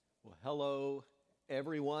Hello,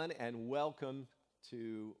 everyone, and welcome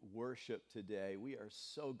to worship today. We are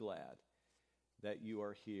so glad that you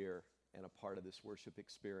are here and a part of this worship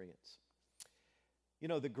experience. You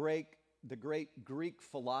know, the great Greek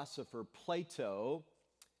philosopher Plato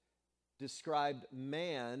described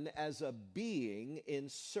man as a being in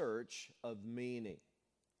search of meaning.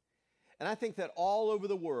 And I think that all over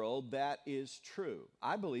the world that is true.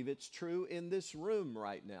 I believe it's true in this room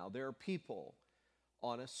right now. There are people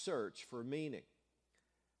on a search for meaning.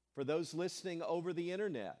 For those listening over the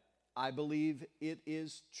internet, I believe it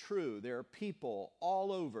is true. There are people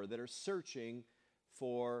all over that are searching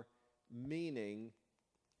for meaning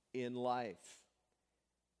in life.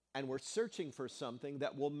 And we're searching for something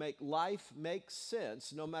that will make life make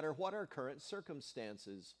sense no matter what our current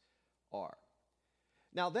circumstances are.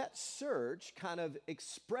 Now, that search kind of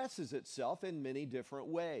expresses itself in many different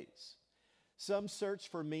ways. Some search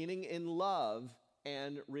for meaning in love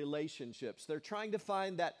and relationships. They're trying to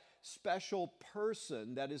find that special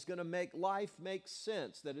person that is going to make life make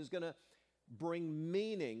sense, that is going to bring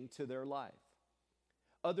meaning to their life.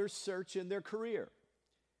 Others search in their career.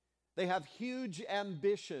 They have huge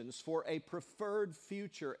ambitions for a preferred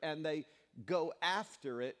future, and they go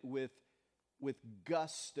after it with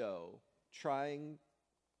gusto, trying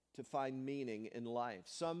to find meaning in life.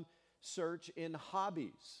 Some search in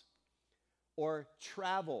hobbies or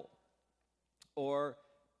travel or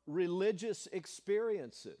religious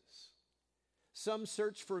experiences. Some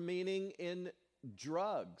search for meaning in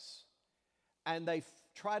drugs, and they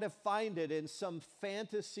try to find it in some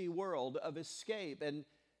fantasy world of escape, and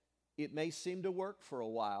it may seem to work for a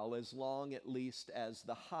while, as long at least as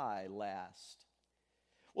the high lasts.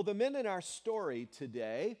 Well, the men in our story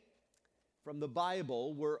today from the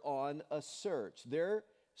Bible were on a search. Their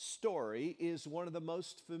story is one of the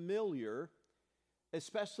most familiar,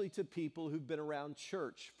 especially to people who've been around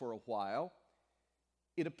church for a while.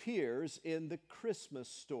 It appears in the Christmas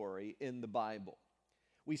story in the Bible.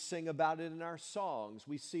 We sing about it in our songs.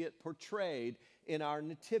 We see it portrayed in our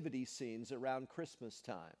nativity scenes around Christmas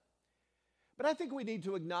time. But I think we need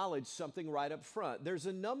to acknowledge something right up front. There's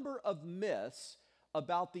a number of myths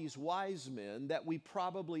about these wise men that we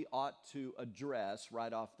probably ought to address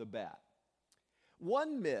right off the bat.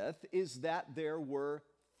 One myth is that there were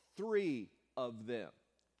 3 of them.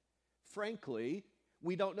 Frankly,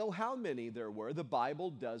 we don't know how many there were. The Bible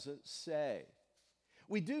doesn't say.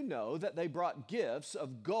 We do know that they brought gifts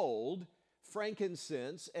of gold,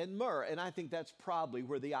 frankincense, and myrrh, and I think that's probably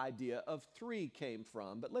where the idea of 3 came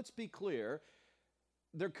from. But let's be clear,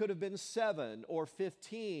 there could have been 7 or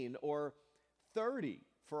 15 or 30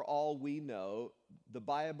 for all we know. The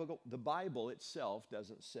Bible itself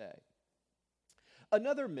doesn't say.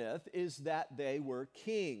 Another myth is that they were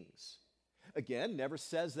kings. Again, never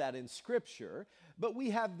says that in Scripture, but we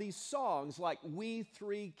have these songs like "We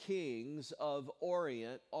Three Kings of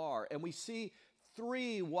Orient Are," and we see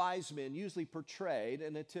 3 wise men usually portrayed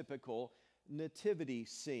in a typical nativity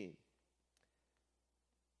scene.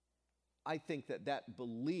 I think that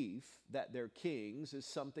belief that they're kings is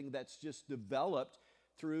something that's just developed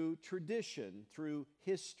through tradition, through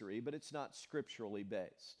history, but it's not scripturally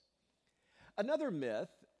based. Another myth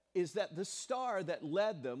is that the star that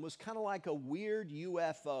led them was kind of like a weird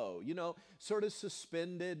UFO, sort of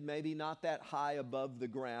suspended, maybe not that high above the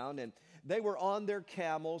ground, and they were on their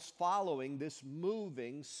camels following this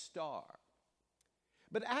moving star.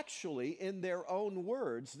 But actually, in their own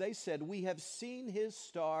words, they said, "We have seen his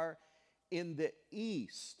star in the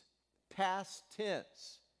east," past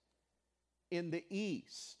tense, in the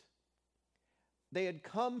east. They had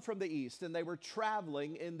come from the east, and they were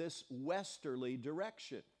traveling in this westerly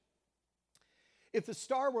direction. If the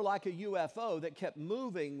star were like a UFO that kept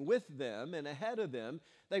moving with them and ahead of them,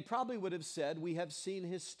 they probably would have said, "We have seen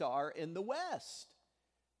his star in the west."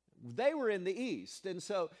 They were in the east, and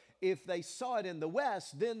so if they saw it in the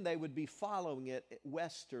west, then they would be following it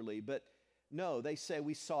westerly. But no, they say,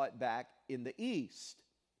 "We saw it back in the east."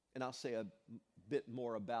 And I'll say a bit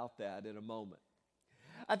more about that in a moment.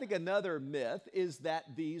 I think another myth is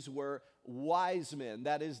that these were wise men.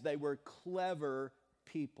 That is, they were clever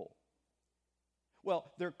people.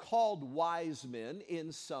 Well, they're called wise men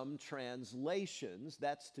in some translations,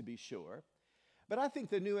 that's to be sure. But I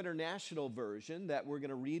think the New International Version that we're going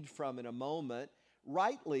to read from in a moment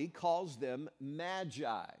rightly calls them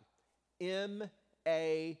magi, M-A-G-I.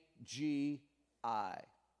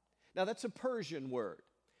 Now, that's a Persian word,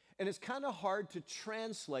 and it's kind of hard to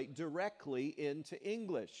translate directly into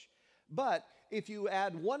English. But if you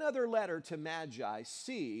add one other letter to magi,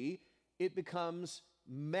 C, it becomes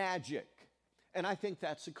magic. And I think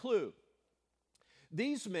that's a clue.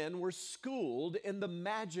 These men were schooled in the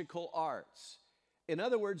magical arts. In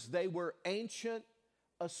other words, they were ancient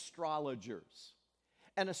astrologers.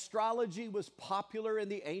 And astrology was popular in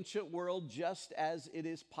the ancient world just as it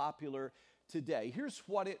is popular today. Here's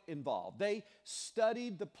what it involved. They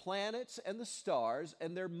studied the planets and the stars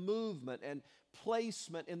and their movement and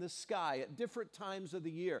placement in the sky at different times of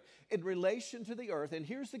the year in relation to the earth. And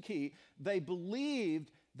here's the key. They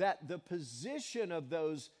believed that the position of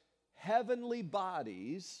those heavenly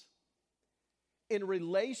bodies in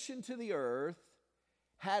relation to the earth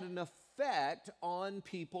had an effect on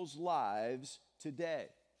people's lives today.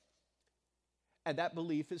 And that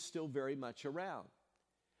belief is still very much around.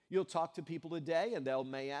 You'll talk to people today and they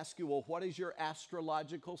may ask you, well, what is your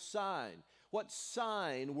astrological sign? What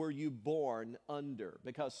sign were you born under?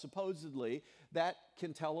 Because supposedly that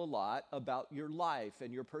can tell a lot about your life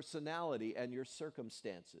and your personality and your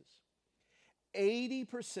circumstances.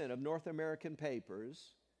 80% of North American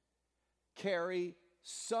papers carry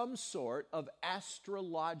some sort of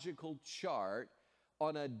astrological chart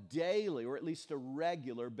on a daily or at least a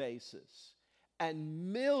regular basis.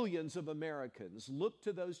 And millions of Americans look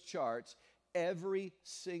to those charts every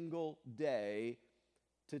single day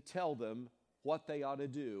to tell them what they ought to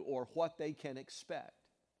do or what they can expect.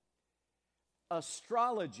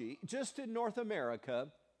 Astrology, just in North America,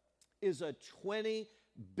 is a $200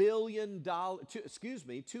 billion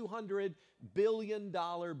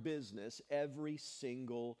business every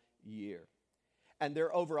single year. And there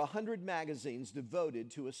are over 100 magazines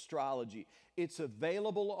devoted to astrology. It's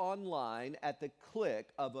available online at the click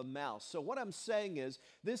of a mouse. So what I'm saying is,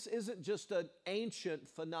 this isn't just an ancient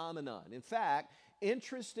phenomenon. In fact,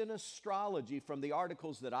 interest in astrology from the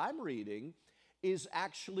articles that I'm reading is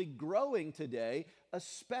actually growing today,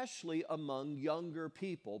 especially among younger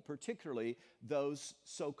people, particularly those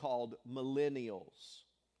so-called millennials.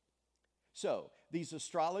 So, these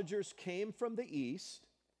astrologers came from the East,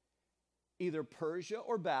 either Persia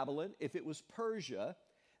or Babylon. If it was Persia,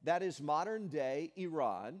 that is modern-day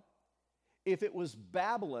Iran. If it was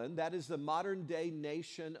Babylon, that is the modern-day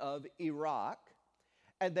nation of Iraq.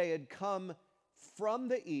 And they had come from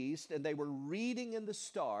the East, and they were reading in the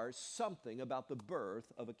stars something about the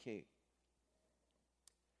birth of a king.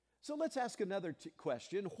 So let's ask another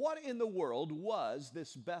question. What in the world was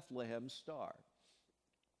this Bethlehem star?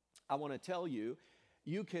 I want to tell you,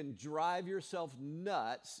 you can drive yourself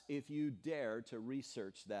nuts if you dare to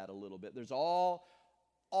research that a little bit. There's all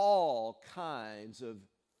kinds of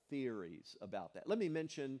theories about that. Let me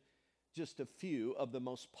mention just a few of the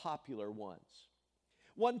most popular ones.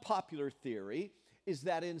 One popular theory is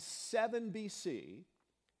that in 7 BC,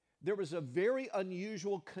 there was a very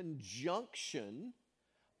unusual conjunction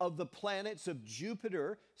of the planets of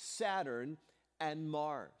Jupiter, Saturn, and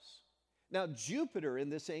Mars. Now, Jupiter in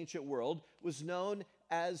this ancient world was known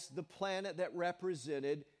as the planet that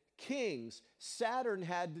represented kings. Saturn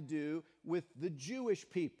had to do with the Jewish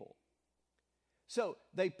people. So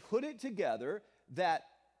they put it together that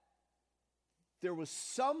there was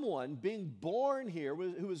someone being born here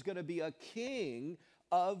who was going to be a king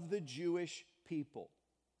of the Jewish people.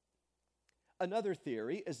 Another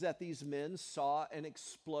theory is that these men saw an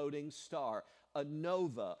exploding star, a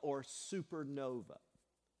nova or supernova.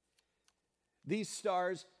 These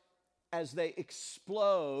stars, as they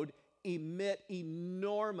explode, emit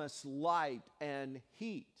enormous light and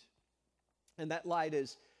heat. And that light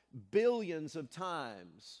is billions of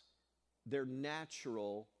times their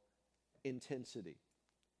natural intensity.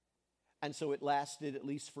 And so it lasted at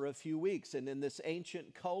least for a few weeks. And in this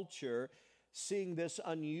ancient culture, seeing this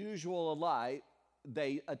unusual light,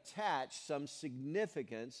 they attached some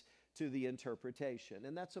significance to the interpretation.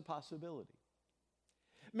 And that's a possibility.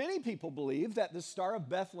 Many people believe that the Star of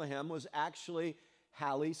Bethlehem was actually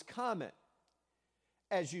Halley's Comet.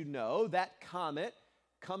 As you know, that comet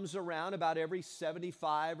comes around about every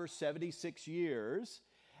 75 or 76 years,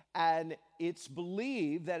 and it's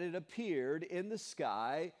believed that it appeared in the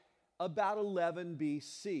sky about 11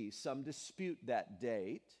 BC. Some dispute that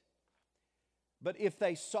date. But if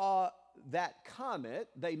they saw that comet,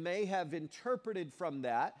 they may have interpreted from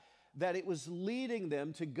that it was leading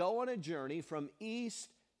them to go on a journey from east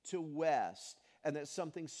to west, and that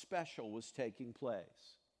something special was taking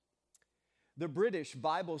place. The British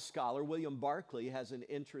Bible scholar William Barclay has an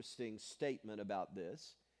interesting statement about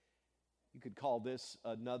this. You could call this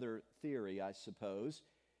another theory, I suppose.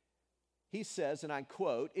 He says, and I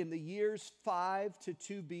quote, "In the years 5 to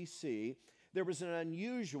 2 BC, there was an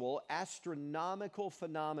unusual astronomical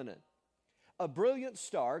phenomenon. A brilliant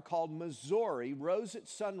star called Missouri rose at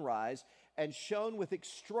sunrise and shone with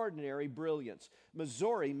extraordinary brilliance."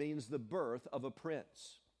 Missouri means the birth of a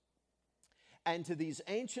prince. And to these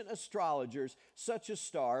ancient astrologers, such a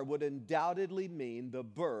star would undoubtedly mean the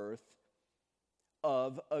birth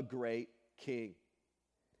of a great king.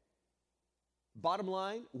 Bottom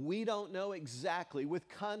line, we don't know exactly with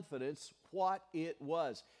confidence what it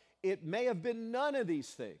was. It may have been none of these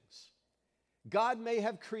things. God may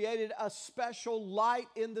have created a special light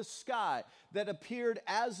in the sky that appeared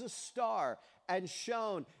as a star and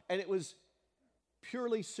shone, and it was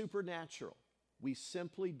purely supernatural. We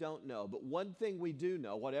simply don't know. But one thing we do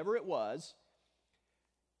know, whatever it was,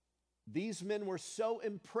 these men were so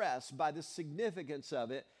impressed by the significance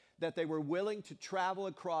of it that they were willing to travel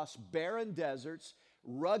across barren deserts,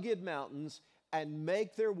 rugged mountains, and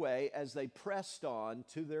make their way as they pressed on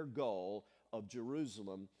to their goal of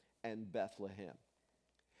Jerusalem and Bethlehem.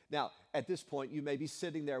 Now, at this point, you may be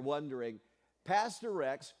sitting there wondering, Pastor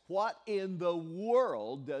Rex, what in the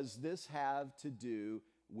world does this have to do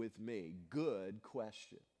with me? Good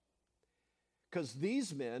question. Because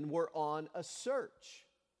these men were on a search.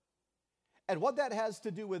 And what that has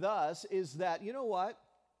to do with us is that, you know what?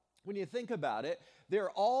 When you think about it, there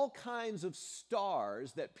are all kinds of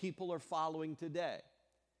stars that people are following today.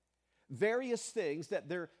 Various things that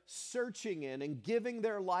they're searching in and giving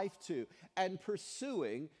their life to and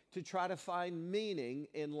pursuing to try to find meaning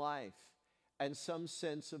in life and some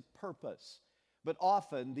sense of purpose. But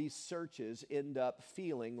often these searches end up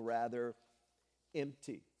feeling rather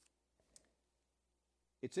empty.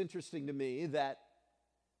 It's interesting to me that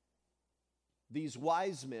these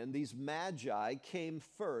wise men, these magi, came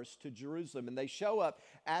first to Jerusalem, and they show up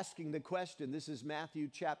asking the question. This is Matthew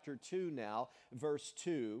chapter 2 now, verse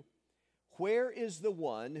 2. Where is the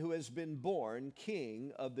one who has been born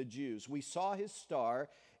King of the Jews? We saw his star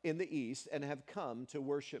in the east and have come to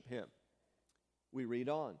worship him. We read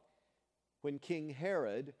on. When King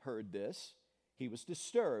Herod heard this, he was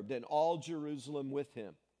disturbed, and all Jerusalem with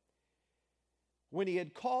him. When he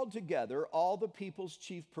had called together all the people's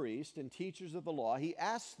chief priests and teachers of the law, he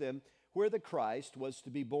asked them where the Christ was to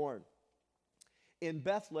be born. In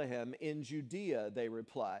Bethlehem in Judea, they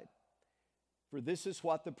replied, for this is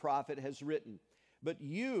what the prophet has written. But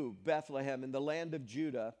you, Bethlehem, in the land of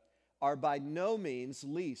Judah, are by no means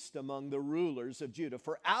least among the rulers of Judah.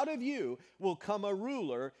 For out of you will come a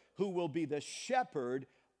ruler who will be the shepherd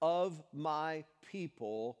of my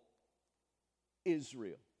people,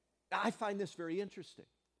 Israel. I find this very interesting.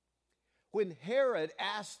 When Herod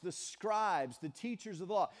asked the scribes, the teachers of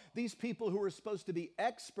the law, these people who were supposed to be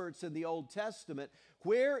experts in the Old Testament,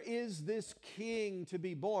 where is this king to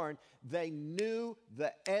be born? They knew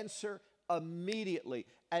the answer immediately,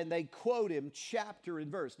 and they quote him chapter and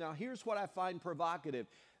verse. Now, here's what I find provocative.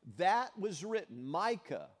 That was written,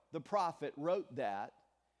 Micah, the prophet, wrote that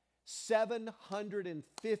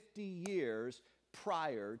 750 years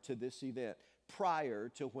prior to this event, prior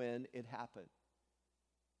to when it happened.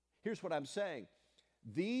 Here's what I'm saying.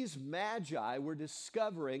 These magi were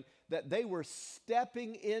discovering that they were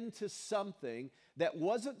stepping into something that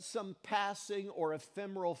wasn't some passing or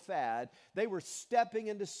ephemeral fad. They were stepping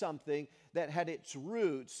into something that had its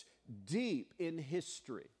roots deep in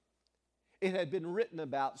history. It had been written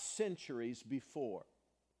about centuries before.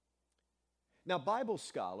 Now, Bible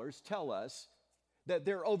scholars tell us that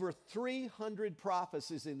there are over 300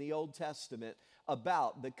 prophecies in the Old Testament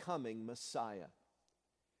about the coming Messiah.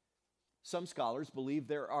 Some scholars believe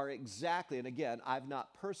there are exactly, and again, I've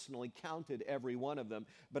not personally counted every one of them,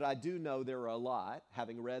 but I do know there are a lot,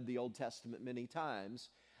 having read the Old Testament many times.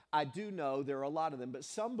 I do know there are a lot of them, but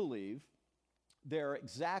some believe there are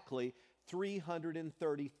exactly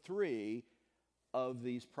 333 of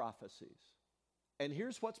these prophecies. And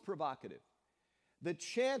here's what's provocative. The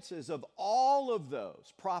chances of all of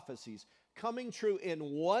those prophecies coming true in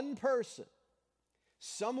one person,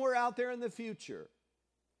 somewhere out there in the future,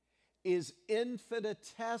 is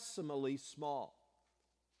infinitesimally small.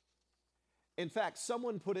 In fact,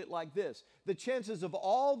 someone put it like this: the chances of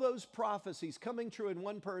all those prophecies coming true in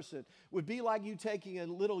one person would be like you taking a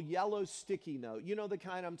little yellow sticky note. You know the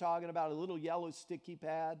kind I'm talking about, a little yellow sticky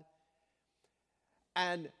pad,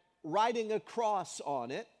 and writing a cross on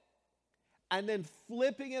it, and then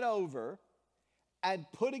flipping it over and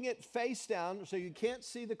putting it face down so you can't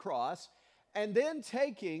see the cross, and then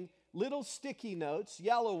taking little sticky notes,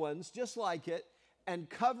 yellow ones, just like it, and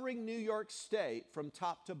covering New York State from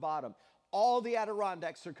top to bottom. All the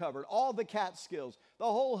Adirondacks are covered, all the Catskills, the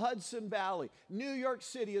whole Hudson Valley. New York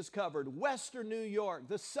City is covered, Western New York,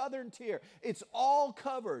 the Southern Tier. It's all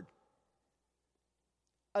covered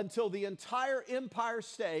until the entire Empire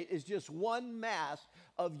State is just one mass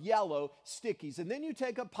of yellow stickies. And then you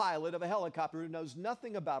take a pilot of a helicopter who knows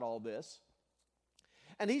nothing about all this,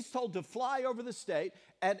 And he's told to fly over the state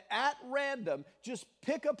and at random just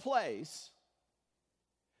pick a place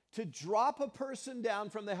to drop a person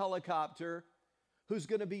down from the helicopter who's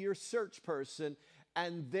going to be your search person.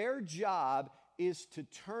 And their job is to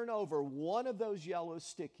turn over one of those yellow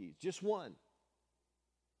stickies, just one.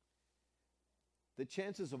 The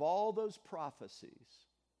chances of all those prophecies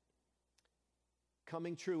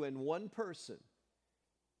coming true in one person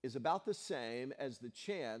is about the same as the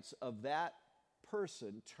chance of that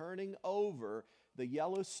person turning over the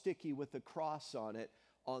yellow sticky with the cross on it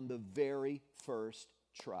on the very first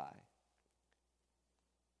try.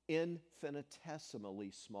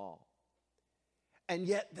 Infinitesimally small. And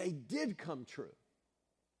yet they did come true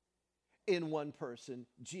in one person,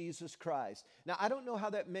 Jesus Christ. Now, I don't know how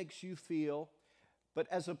that makes you feel, but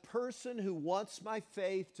as a person who wants my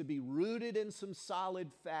faith to be rooted in some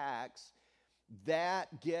solid facts,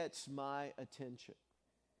 that gets my attention.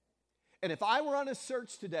 And if I were on a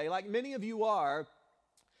search today, like many of you are,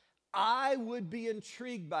 I would be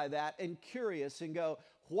intrigued by that and curious and go,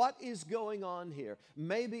 what is going on here?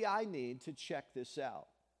 Maybe I need to check this out.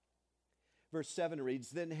 Verse 7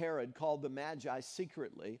 reads, Then Herod called the Magi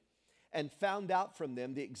secretly and found out from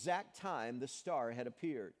them the exact time the star had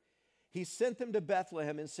appeared. He sent them to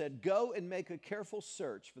Bethlehem and said, Go and make a careful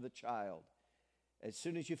search for the child. As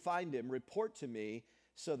soon as you find him, report to me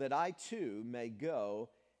so that I too may go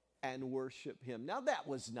and worship him. Now that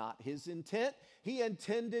was not his intent. He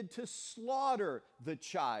intended to slaughter the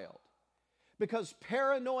child because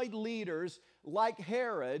paranoid leaders like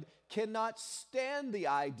Herod cannot stand the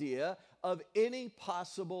idea of any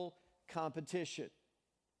possible competition.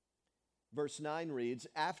 Verse 9 reads,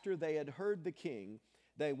 After they had heard the king,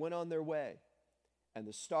 they went on their way, and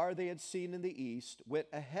the star they had seen in the east went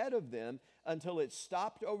ahead of them until it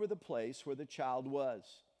stopped over the place where the child was.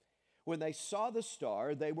 When they saw the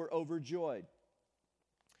star, they were overjoyed.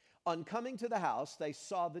 On coming to the house, they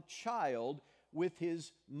saw the child with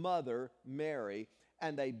his mother, Mary,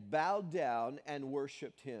 and they bowed down and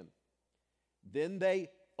worshiped him. Then they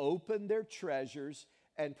opened their treasures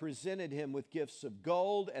and presented him with gifts of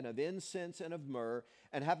gold and of incense and of myrrh.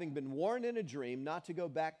 And having been warned in a dream not to go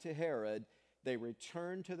back to Herod, they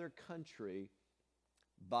returned to their country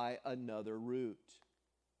by another route.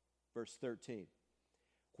 Verse 13.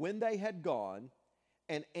 When they had gone,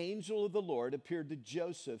 an angel of the Lord appeared to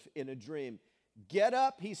Joseph in a dream. Get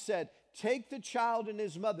up, he said, take the child and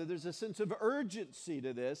his mother. There's a sense of urgency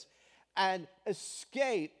to this. And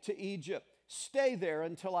escape to Egypt. Stay there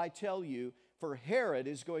until I tell you, for Herod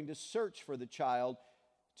is going to search for the child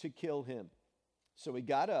to kill him. So he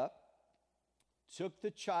got up, took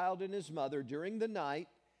the child and his mother during the night,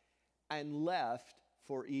 and left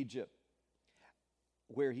for Egypt,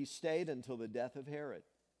 where he stayed until the death of Herod.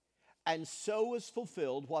 And so was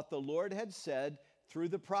fulfilled what the Lord had said through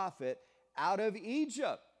the prophet, out of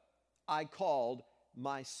Egypt I called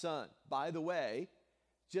my son. By the way,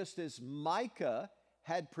 just as Micah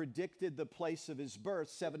had predicted the place of his birth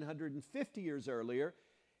 750 years earlier,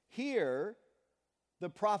 here the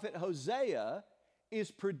prophet Hosea is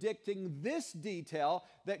predicting this detail,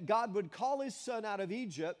 that God would call his son out of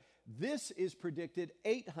Egypt. This is predicted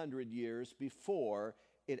 800 years before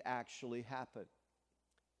it actually happened.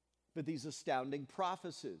 But these astounding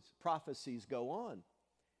prophecies go on.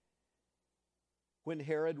 When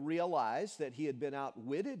Herod realized that he had been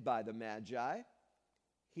outwitted by the Magi,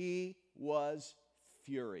 he was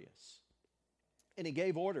furious. And he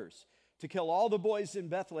gave orders to kill all the boys in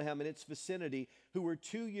Bethlehem and its vicinity who were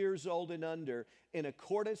 2 years old and under, in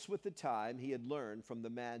accordance with the time he had learned from the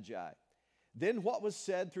Magi. Then what was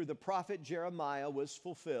said through the prophet Jeremiah was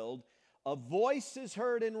fulfilled. A voice is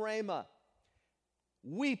heard in Ramah,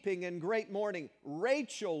 weeping in great mourning,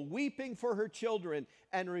 Rachel weeping for her children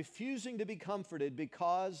and refusing to be comforted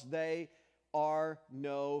because they are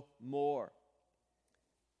no more.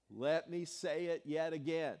 Let me say it yet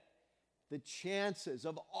again. The chances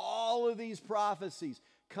of all of these prophecies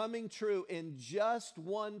coming true in just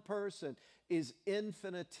one person is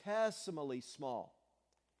infinitesimally small.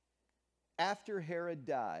 After Herod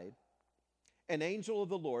died, an angel of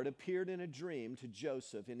the Lord appeared in a dream to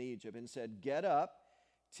Joseph in Egypt and said, Get up,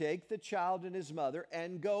 take the child and his mother,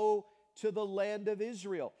 and go to the land of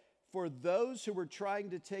Israel, for those who were trying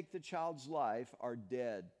to take the child's life are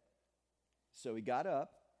dead. So he got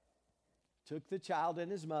up, took the child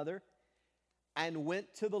and his mother, and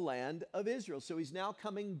went to the land of Israel. So he's now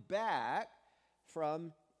coming back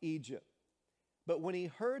from Egypt. But when he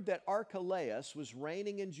heard that Archelaus was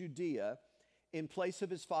reigning in Judea in place of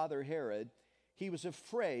his father Herod, he was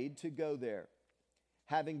afraid to go there.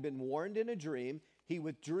 Having been warned in a dream, he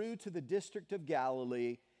withdrew to the district of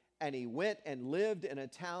Galilee and he went and lived in a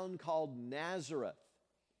town called Nazareth.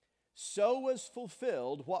 So was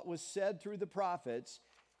fulfilled what was said through the prophets,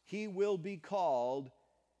 he will be called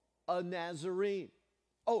a Nazarene.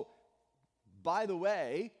 Oh, by the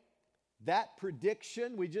way, that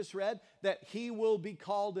prediction we just read, that he will be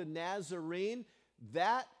called a Nazarene,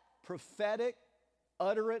 that prophetic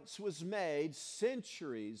utterance was made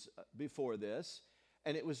centuries before this,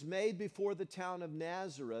 and it was made before the town of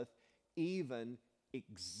Nazareth even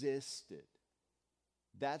existed.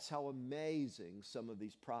 That's how amazing some of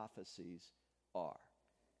these prophecies are.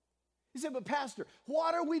 He said, but Pastor,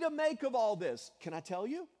 what are we to make of all this? Can I tell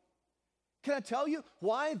you? Can I tell you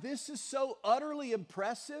why this is so utterly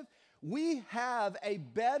impressive? We have a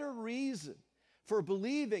better reason for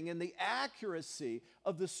believing in the accuracy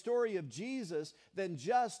of the story of Jesus than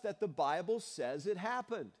just that the Bible says it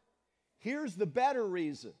happened. Here's the better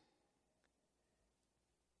reason.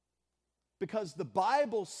 Because the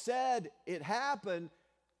Bible said it happened,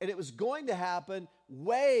 and it was going to happen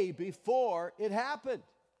way before it happened.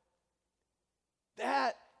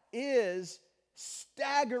 That is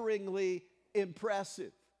staggeringly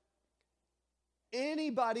impressive.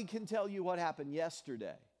 Anybody can tell you what happened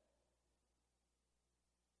yesterday,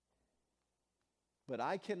 but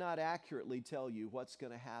I cannot accurately tell you what's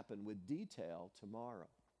going to happen with detail tomorrow.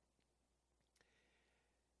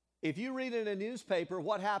 If you read in a newspaper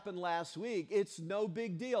what happened last week, it's no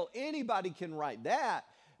big deal. Anybody can write that.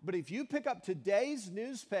 But if you pick up today's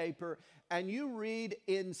newspaper and you read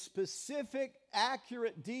in specific,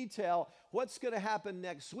 accurate detail what's going to happen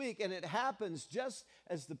next week, and it happens just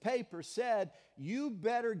as the paper said, you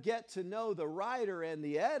better get to know the writer and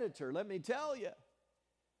the editor, let me tell you.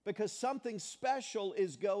 Because something special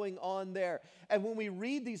is going on there. And when we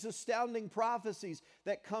read these astounding prophecies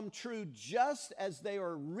that come true just as they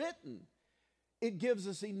are written, it gives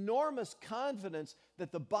us enormous confidence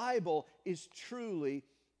that the Bible is truly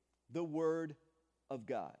the Word of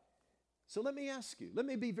God. So let me ask you, let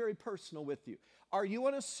me be very personal with you. Are you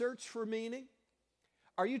on a search for meaning?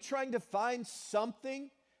 Are you trying to find something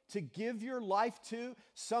to give your life to?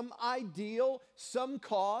 Some ideal, some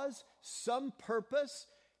cause, some purpose?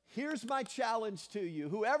 Here's my challenge to you.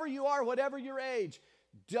 Whoever you are, whatever your age,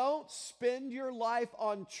 don't spend your life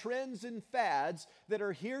on trends and fads that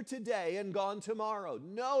are here today and gone tomorrow.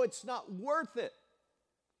 No, it's not worth it.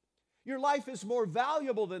 Your life is more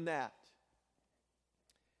valuable than that.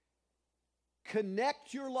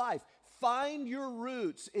 Connect your life. Find your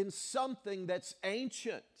roots in something that's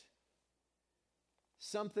ancient.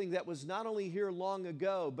 Something that was not only here long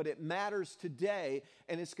ago, but it matters today,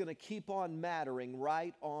 and it's going to keep on mattering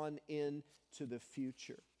right on into the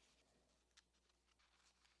future.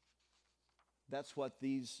 That's what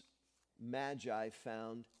these magi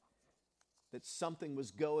found, that something was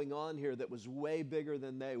going on here that was way bigger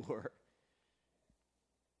than they were.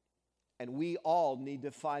 And we all need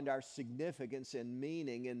to find our significance and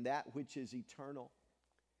meaning in that which is eternal.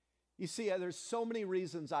 You see, there's so many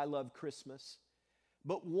reasons I love Christmas.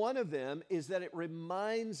 But one of them is that it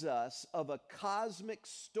reminds us of a cosmic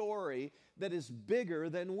story that is bigger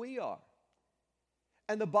than we are.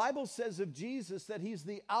 And the Bible says of Jesus that he's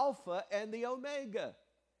the Alpha and the Omega.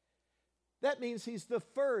 That means he's the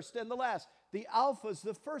first and the last. The Alpha is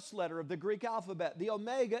the first letter of the Greek alphabet. The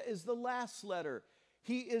Omega is the last letter.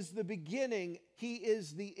 He is the beginning. He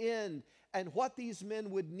is the end. And what these men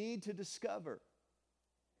would need to discover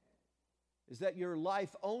is that your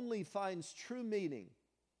life only finds true meaning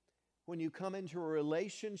when you come into a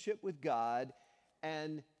relationship with God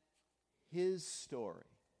and His story.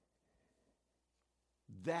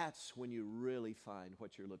 That's when you really find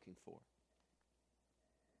what you're looking for.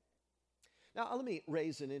 Now, let me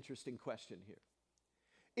raise an interesting question here.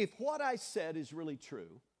 If what I said is really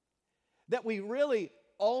true, that we really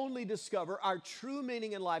only discover our true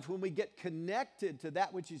meaning in life when we get connected to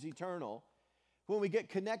that which is eternal, when we get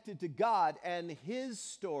connected to God and His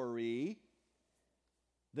story,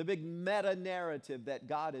 the big meta-narrative that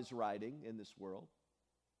God is writing in this world.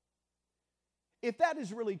 If that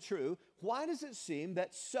is really true, why does it seem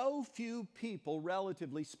that so few people,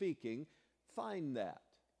 relatively speaking, find that?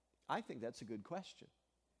 I think that's a good question.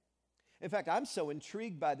 In fact, I'm so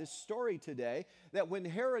intrigued by this story today that when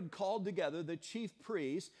Herod called together the chief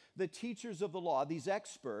priests, the teachers of the law, these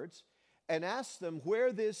experts, and asked them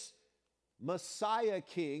where this Messiah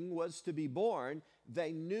king was to be born,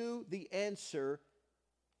 they knew the answer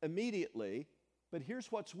immediately. But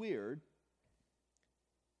here's what's weird.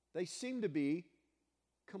 They seem to be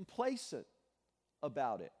complacent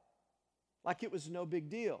about it, like it was no big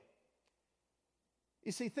deal.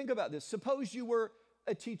 You see, think about this. Suppose you were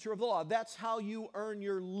a teacher of the law. That's how you earn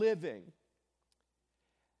your living.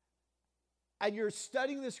 and you're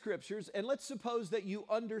studying the scriptures, and let's suppose that you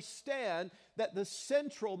understand that the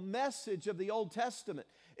central message of the Old Testament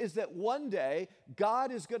is that one day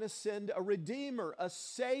God is going to send a Redeemer, a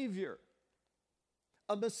Savior,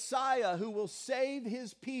 a Messiah who will save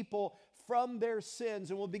his people from their sins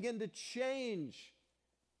and will begin to change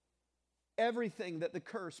everything that the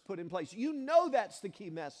curse put in place. You know that's the key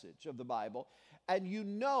message of the Bible, and you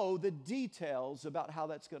know the details about how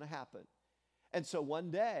that's going to happen. And so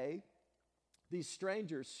one day, these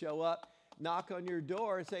strangers show up, knock on your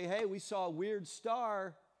door, and say, hey, we saw a weird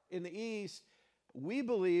star in the east. We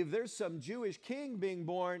believe there's some Jewish king being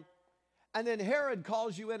born. And then Herod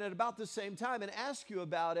calls you in at about the same time and asks you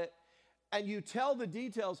about it, and you tell the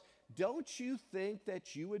details. Don't you think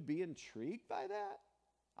that you would be intrigued by that?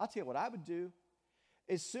 I'll tell you what I would do.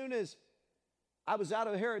 As soon as I was out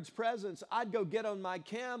of Herod's presence, I'd go get on my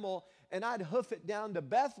camel and I'd hoof it down to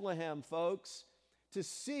Bethlehem, folks, to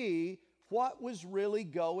see what was really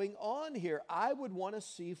going on here. I would want to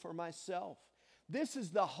see for myself. This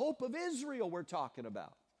is the hope of Israel we're talking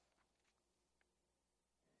about.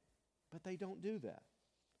 But they don't do that.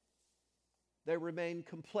 They remain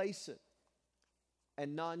complacent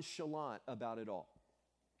and nonchalant about it all.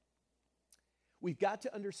 We've got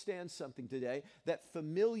to understand something today, that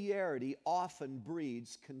familiarity often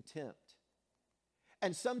breeds contempt.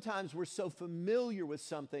 And sometimes we're so familiar with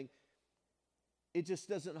something, it just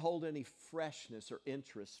doesn't hold any freshness or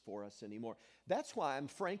interest for us anymore. That's why I'm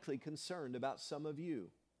frankly concerned about some of you.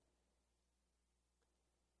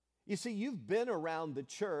 You see, you've been around the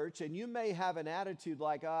church and you may have an attitude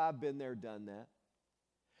like, I've been there, done that.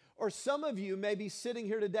 Or some of you may be sitting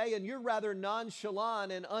here today and you're rather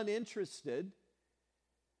nonchalant and uninterested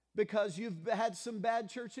because you've had some bad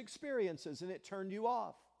church experiences and it turned you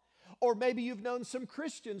off. Or maybe you've known some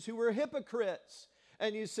Christians who were hypocrites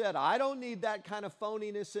and you said, I don't need that kind of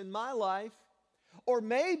phoniness in my life. Or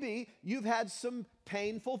maybe you've had some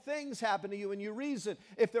painful things happen to you and you reason,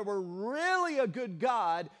 if there were really a good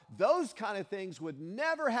God, those kind of things would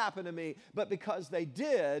never happen to me. But because they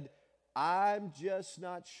did, I'm just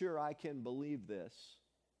not sure I can believe this.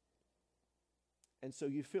 And so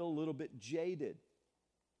you feel a little bit jaded.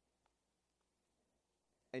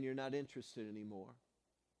 And you're not interested anymore.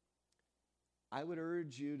 I would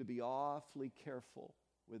urge you to be awfully careful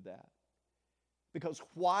with that. Because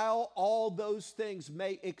while all those things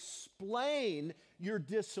may explain your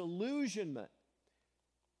disillusionment,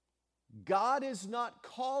 God is not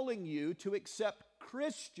calling you to accept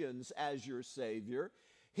Christians as your Savior.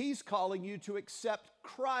 He's calling you to accept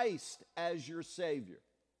Christ as your Savior.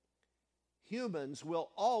 Humans will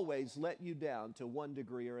always let you down to one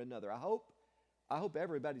degree or another. I hope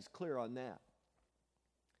everybody's clear on that.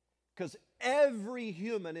 Because every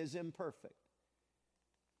human is imperfect.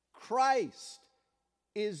 Christ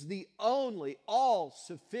is the only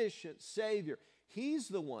all-sufficient Savior. He's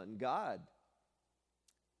the one God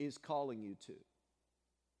is calling you to.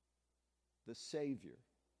 The Savior.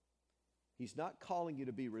 He's not calling you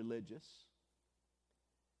to be religious.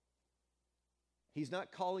 He's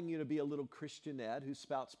not calling you to be a little Christianette who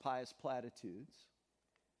spouts pious platitudes.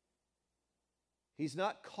 He's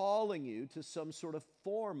not calling you to some sort of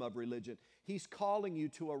form of religion. He's calling you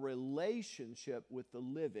to a relationship with the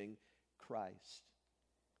living Christ.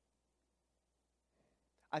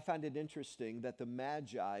 I find it interesting that the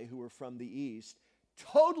Magi who were from the East,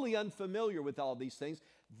 totally unfamiliar with all these things,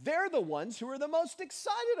 they're the ones who are the most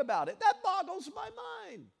excited about it. That boggles my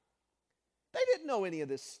mind. They didn't know any of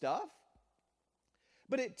this stuff.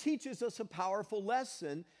 But it teaches us a powerful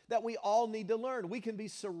lesson that we all need to learn. We can be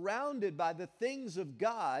surrounded by the things of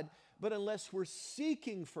God, but unless we're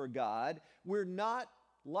seeking for God, we're not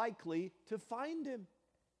likely to find Him.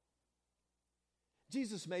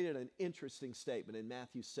 Jesus made it an interesting statement in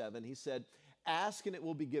Matthew 7. He said, ask and it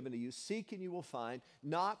will be given to you. Seek and you will find.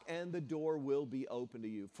 Knock and the door will be open to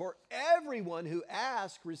you. For everyone who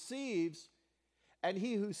asks receives, and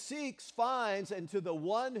he who seeks finds, and to the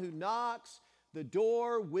one who knocks, the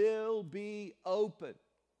door will be open.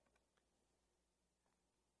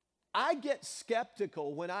 I get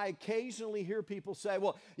skeptical when I occasionally hear people say,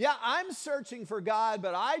 well, yeah, I'm searching for God,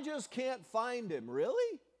 but I just can't find Him.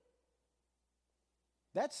 Really?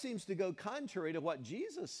 That seems to go contrary to what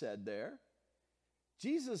Jesus said there.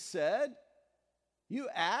 Jesus said, you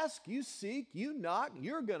ask, you seek, you knock,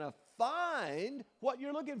 you're going to find what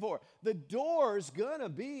you're looking for. The door's going to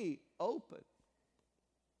be open.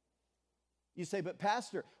 You say, but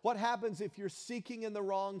Pastor, what happens if you're seeking in the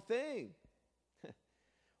wrong thing?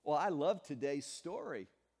 Well, I love today's story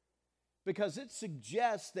because it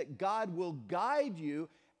suggests that God will guide you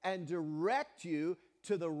and direct you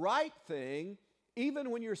to the right thing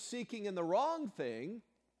even when you're seeking in the wrong thing,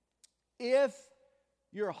 if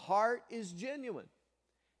your heart is genuine,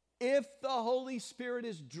 if the Holy Spirit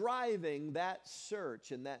is driving that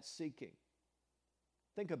search and that seeking.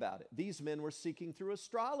 Think about it. These men were seeking through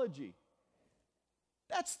astrology.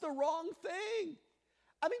 That's the wrong thing.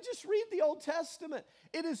 I mean, just read the Old Testament.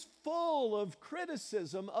 It is full of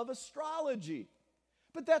criticism of astrology.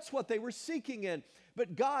 But that's what they were seeking in.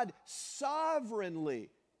 But God sovereignly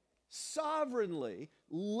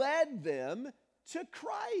led them to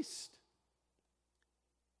Christ.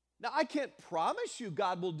 Now, I can't promise you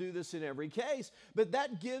God will do this in every case, but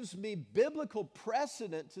that gives me biblical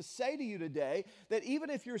precedent to say to you today that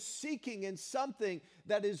even if you're seeking in something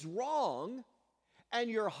that is wrong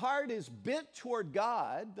and your heart is bent toward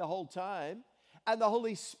God the whole time, and the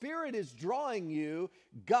Holy Spirit is drawing you,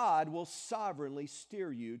 God will sovereignly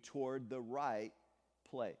steer you toward the right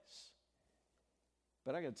place.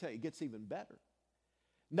 But I got to tell you, it gets even better.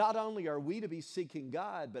 Not only are we to be seeking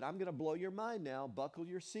God, but I'm going to blow your mind now. Buckle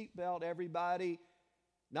your seatbelt, everybody.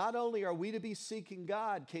 Not only are we to be seeking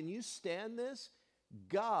God, can you stand this?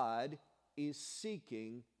 God is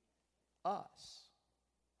seeking us.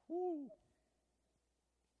 Woo.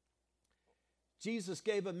 Jesus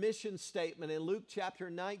gave a mission statement in Luke chapter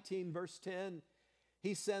 19, verse 10.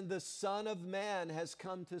 He said, "The Son of Man has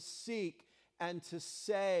come to seek and to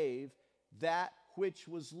save that which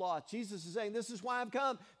was lost." Jesus is saying, this is why I've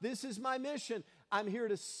come. This is my mission. I'm here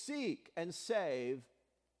to seek and save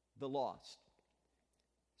the lost.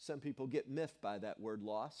 Some people get miffed by that word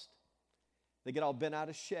lost. They get all bent out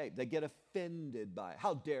of shape. They get offended by it.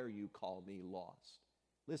 How dare you call me lost?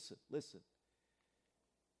 Listen.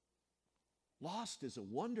 Lost is a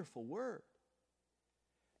wonderful word.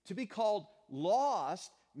 To be called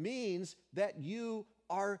lost means that you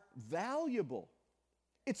are valuable.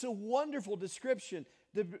 It's a wonderful description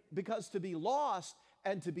because to be lost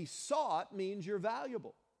and to be sought means you're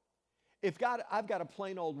valuable. I've got a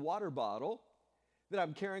plain old water bottle that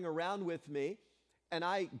I'm carrying around with me, and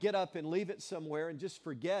I get up and leave it somewhere and just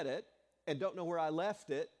forget it and don't know where I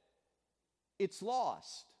left it, it's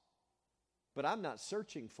lost. But I'm not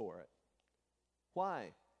searching for it.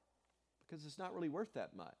 Why? Because it's not really worth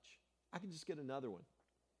that much. I can just get another one.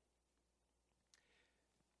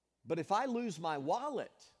 But if I lose my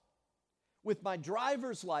wallet with my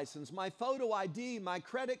driver's license, my photo ID, my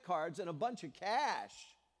credit cards, and a bunch of cash,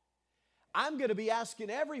 I'm going to be asking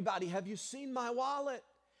everybody, have you seen my wallet?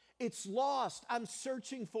 It's lost. I'm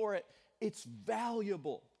searching for it. It's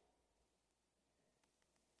valuable.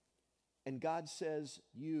 And God says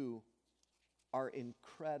you are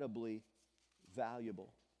incredibly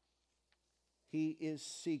valuable. He is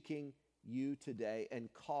seeking you today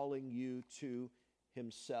and calling you to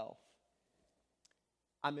Himself.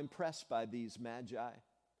 I'm impressed by these magi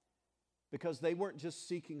because they weren't just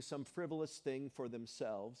seeking some frivolous thing for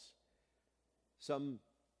themselves, some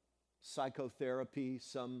psychotherapy,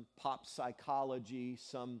 some pop psychology,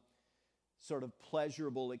 some sort of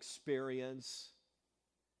pleasurable experience,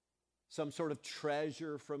 some sort of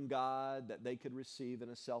treasure from God that they could receive in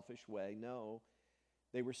a selfish way. No,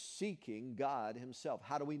 they were seeking God Himself.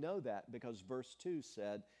 How do we know that? Because verse 2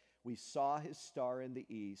 said, "We saw His star in the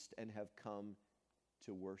east and have come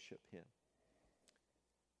to worship Him."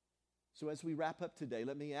 So as we wrap up today,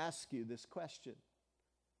 let me ask you this question.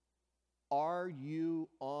 Are you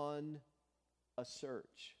on a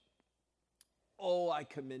search? Oh, I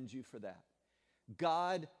commend you for that.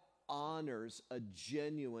 God honors a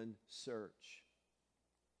genuine search.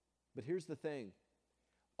 But here's the thing.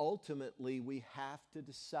 Ultimately, we have to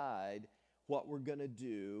decide what we're going to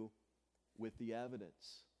do with the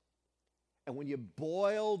evidence. And when you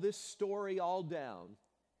boil this story all down,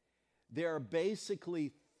 there are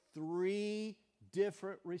basically 3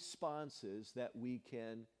 different responses that we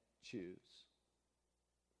can choose.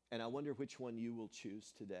 And I wonder which one you will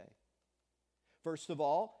choose today. First of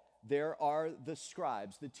all, there are the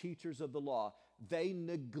scribes, the teachers of the law. They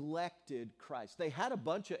neglected Christ. They had a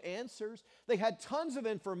bunch of answers. They had tons of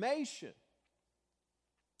information.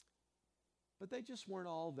 But they just weren't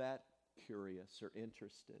all that curious or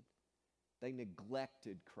interested. They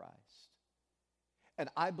neglected Christ. And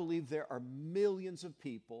I believe there are millions of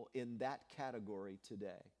people in that category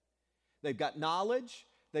today. They've got knowledge.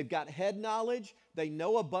 They've got head knowledge. They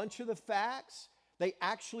know a bunch of the facts. They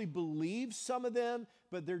actually believe some of them,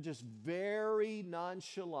 but they're just very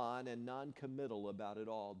nonchalant and non-committal about it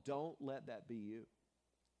all. Don't let that be you.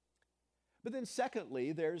 But then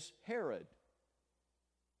secondly, there's Herod.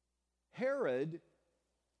 Herod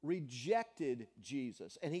rejected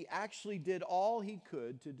Jesus, and he actually did all he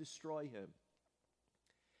could to destroy him.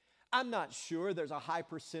 I'm not sure there's a high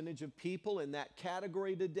percentage of people in that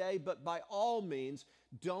category today, but by all means,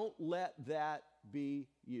 don't let that be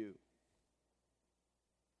you.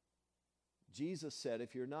 Jesus said,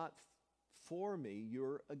 if you're not for me,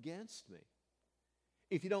 you're against me.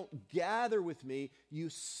 If you don't gather with me, you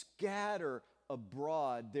scatter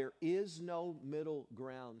abroad. There is no middle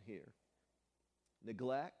ground here.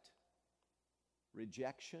 Neglect,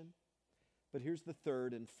 rejection. But here's the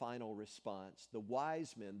third and final response. The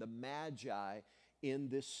wise men, the magi in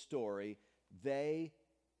this story, they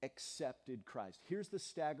accepted Christ. Here's the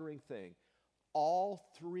staggering thing. All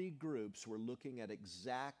three groups were looking at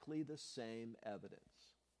exactly the same evidence.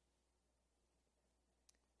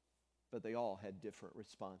 But they all had different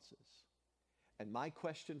responses. And my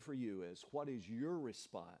question for you is, what is your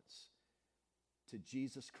response to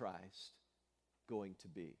Jesus Christ going to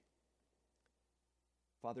be?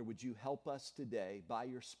 Father, would you help us today by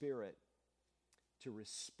your Spirit to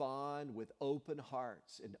respond with open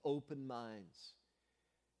hearts and open minds?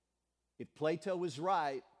 If Plato was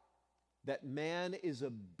right, that man is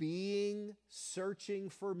a being searching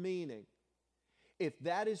for meaning, if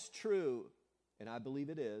that is true, and I believe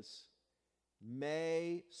it is,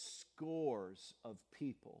 may scores of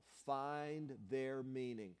people find their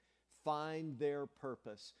meaning, find their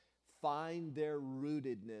purpose, find their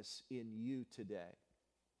rootedness in you today.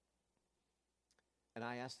 And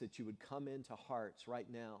I ask that you would come into hearts right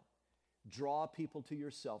now. Draw people to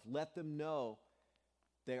yourself. Let them know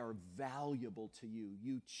they are valuable to you.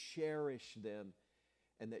 You cherish them,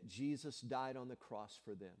 and that Jesus died on the cross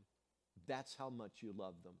for them. That's how much you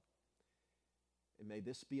love them. And may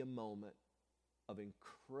this be a moment of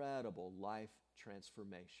incredible life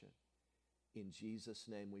transformation. In Jesus'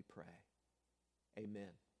 name we pray.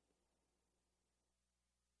 Amen.